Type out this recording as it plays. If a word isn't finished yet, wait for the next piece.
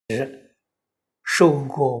受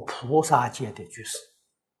过菩萨戒的居士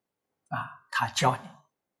他教你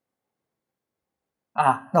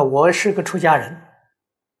那我是个出家人，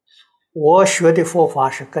我学的佛法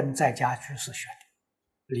是跟在家居士学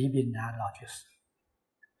的，李炳南老居士，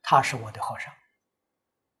他是我的和尚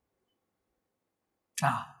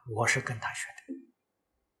我是跟他学的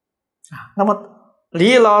那么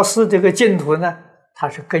李老师这个净土呢，他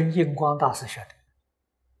是跟印光大师学的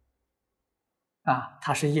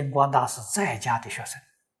他是印光大师在家的学生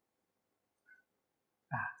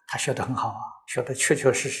他学得很好学得确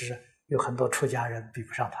确实实有很多出家人比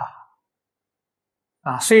不上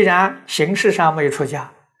他虽然形式上没有出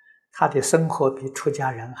家，他的生活比出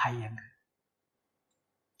家人还严格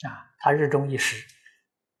他日中一食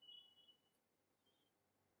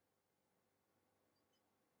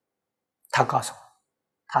他告诉我，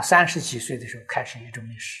他30几岁的时候开始日中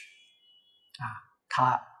一食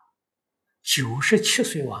他97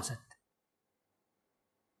岁往生的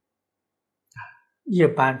一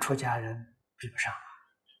般出家人比不上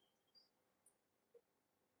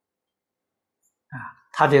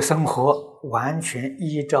他的生活完全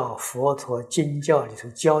依照佛陀经教里头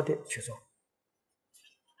教的去做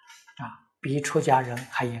比出家人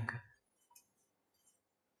还严格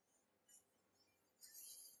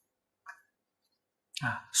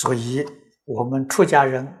所以我们出家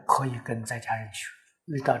人可以跟在家人学，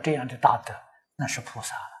遇到这样的大德，那是菩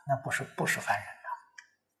萨了，那不是凡人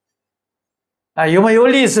了有没有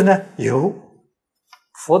例子呢？有，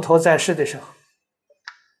佛陀在世的时候，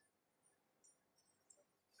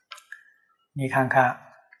你看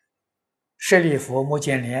看舍利弗、目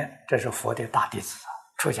犍连，这是佛的大弟子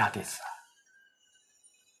出家弟子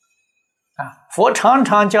佛常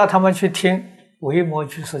常叫他们去听维摩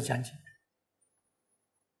居士讲经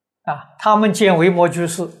他们见维摩居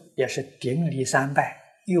士也是顶礼3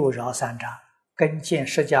拜，右绕3匝，跟见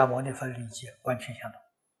释迦牟尼佛礼节完全相同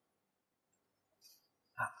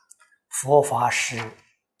佛法是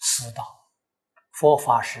师道，佛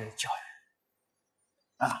法是教育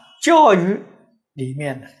教育里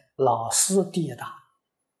面的老师地位大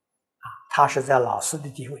他是在老师的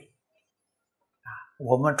地位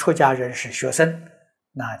我们出家人是学生，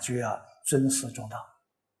那就要尊师重道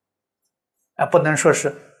不能说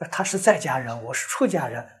是他是在家人，我是出家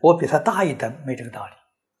人，我比他大一等，没这个道理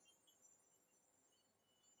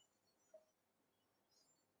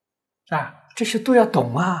这些都要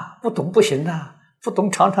懂不懂不行不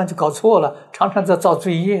懂常常就搞错了，常常在造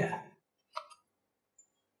罪业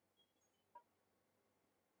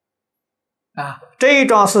这一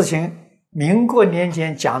桩事情民国年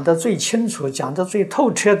间讲得最清楚，讲得最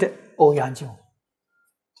透彻的欧阳靖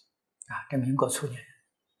这民国初年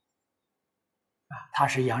他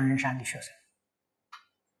是杨仁山的学生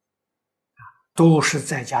都是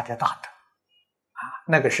在家的大德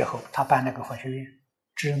那个时候他办那个佛学院，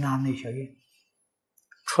支那内学院，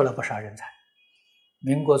出了不少人才。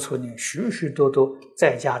民国初年许许多多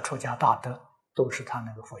在家出家大德都是他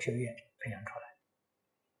那个佛学院培养出来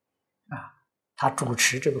他主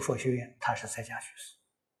持这个佛学院，他是在家居士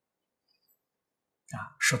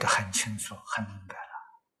说得很清楚很明白了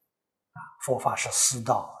佛法是师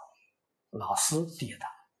道，老师地大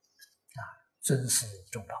尊师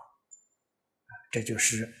重道这就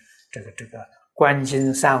是这个观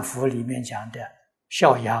经三福里面讲的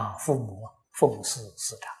孝养父母，奉事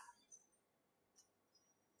师长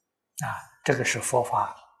这个是佛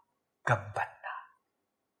法根本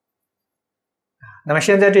那么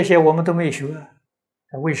现在这些我们都没有学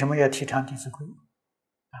为什么要提倡弟子规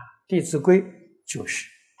弟子规就是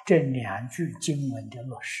这2句经文的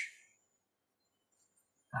落实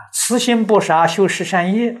慈心不杀，修十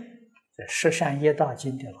善业，这十善业道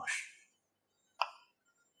经的落实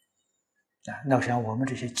那我想我们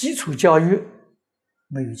这些基础教育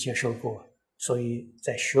没有接受过，所以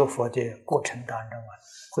在学佛的过程当中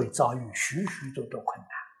会遭遇许许多多困难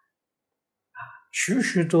许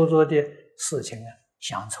许多多的事情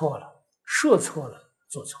想错了，说错了，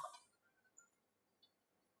做错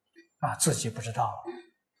了自己不知道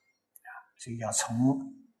所以要从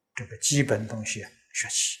这个基本东西学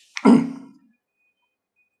起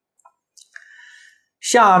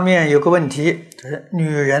下面有个问题，就是女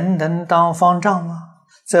人能当方丈吗？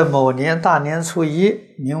在某年大年初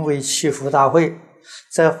一，名为祈福大会，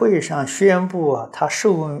在会上宣布他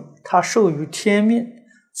授予天命，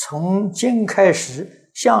从今开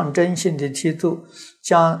始象征性的剃度，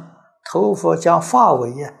将头发将发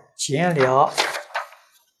尾剪了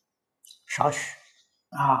少许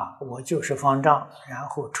我就是方丈，然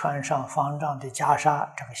后穿上方丈的袈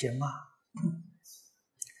裟，这个行吗？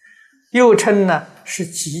又称呢是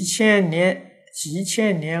几千年几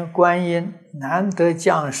千年观音难得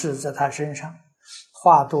降世在他身上，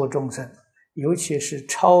化度众生，尤其是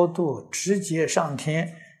超度直接上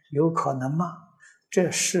天，有可能吗？这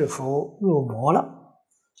是否入魔了？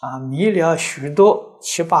迷了许多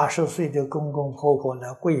70、80岁的公公婆婆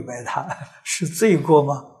来跪拜他，是罪过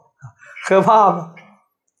吗？害怕吗？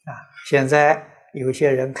现在有些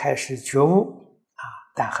人开始觉悟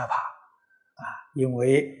但害怕因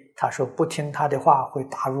为他说不听他的话会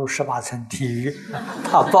打入18层地狱，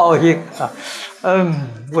他报应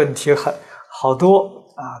问题好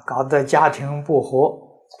多搞得家庭不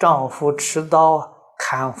和，丈夫持刀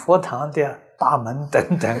砍佛堂的大门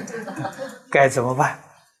等等，该怎么办？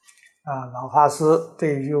老法师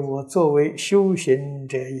对于我作为修行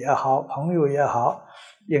者也好，朋友也好，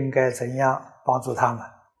应该怎样帮助他们？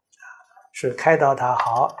是开导他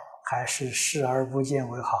好，还是视而不见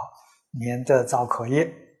为好，免得造口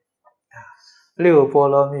业？六波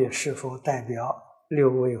罗蜜是否代表6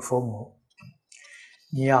位佛母？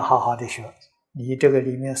你要好好的学，你这个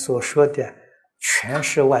里面所说的全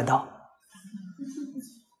是外道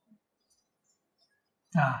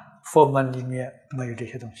佛门里面没有这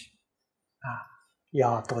些东西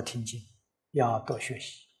要多听经，要多学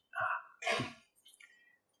习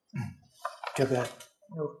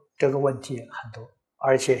这个问题很多，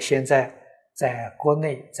而且现在在国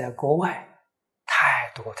内在国外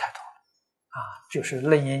太多了就是《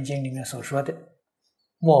楞严经》里面所说的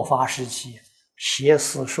末法时期邪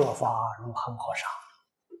思说法如恒河沙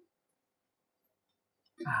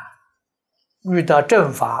遇到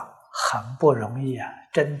正法很不容易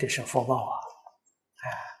真的是福报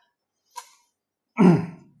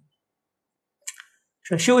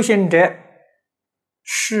说修行者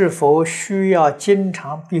是否需要经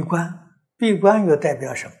常闭关？闭关又代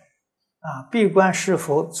表什么？闭关是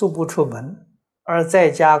否足不出门，而在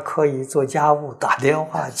家可以做家务、打电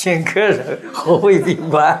话、见客人？何谓闭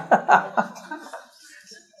关？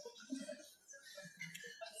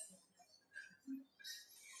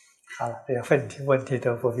好了，这个问题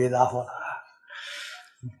都不必答复了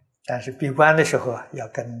但是闭关的时候要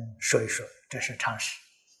跟说一说，这是常识。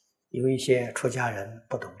有一些出家人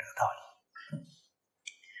不懂这个道理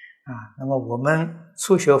那么我们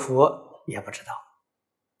初学佛也不知道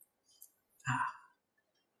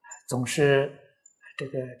总是这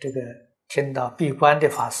个听到闭关的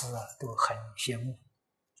法师都很羡慕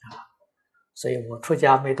所以我出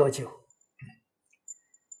家没多久，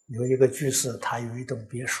有一个居士，他有一栋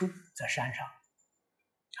别墅在山上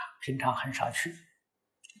平常很少去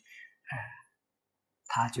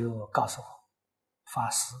他就告诉我，法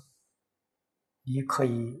师你可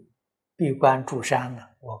以闭关住山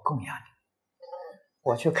了，我供养你。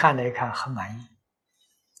我去看了一看，很满意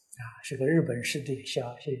是个日本式的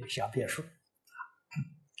小别墅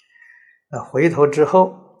回头之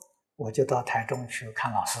后我就到台中去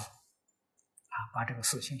看老师把这个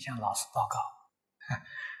事情向老师报告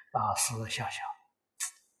老师笑笑，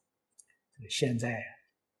现在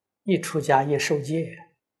一出家一受戒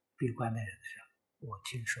闭关的人我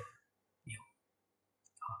听说有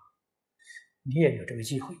你也有这个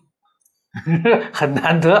机会很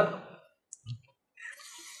难得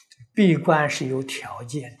闭关是有条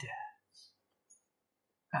件的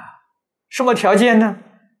什么条件呢？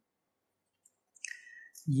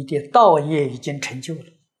你的道业已经成就了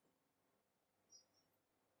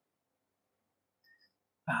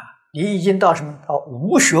你已经到什么？到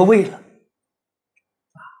无学位了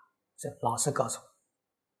这老师告诉我，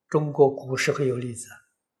中国古时候有例子，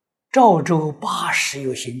赵州80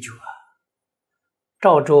有行酒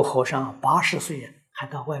赵州和尚80岁还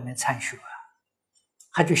到外面参学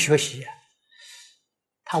还去学习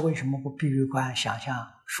他为什么不闭关想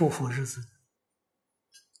象舒服日子？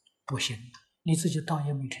不行，你自己道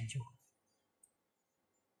业没成就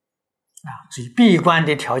所以闭关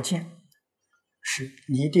的条件是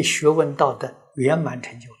你的学问道德圆满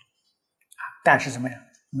成就了但是怎么样？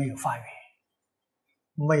没有发愿，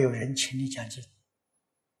没有人请你讲经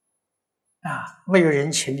没有人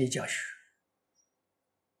请你教学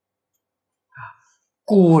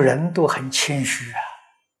古人都很谦虚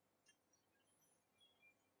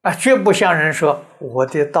绝不像人说我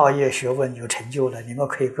的道业学问有成就了，你们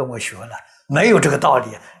可以跟我学了，没有这个道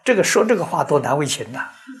理说这个话多难为情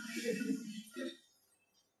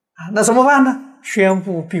那怎么办呢？宣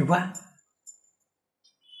布闭关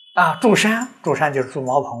住山就是住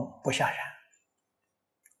茅棚不下山，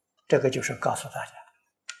这个就是告诉大家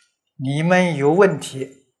你们有问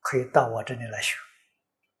题可以到我这里来学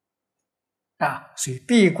所以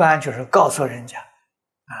闭关就是告诉人家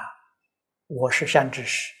我是善知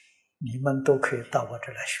识，你们都可以到我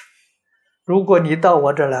这来学。如果你到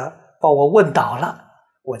我这来把我问倒了，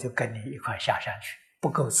我就跟你一块下山去，不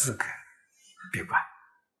够资格，别管。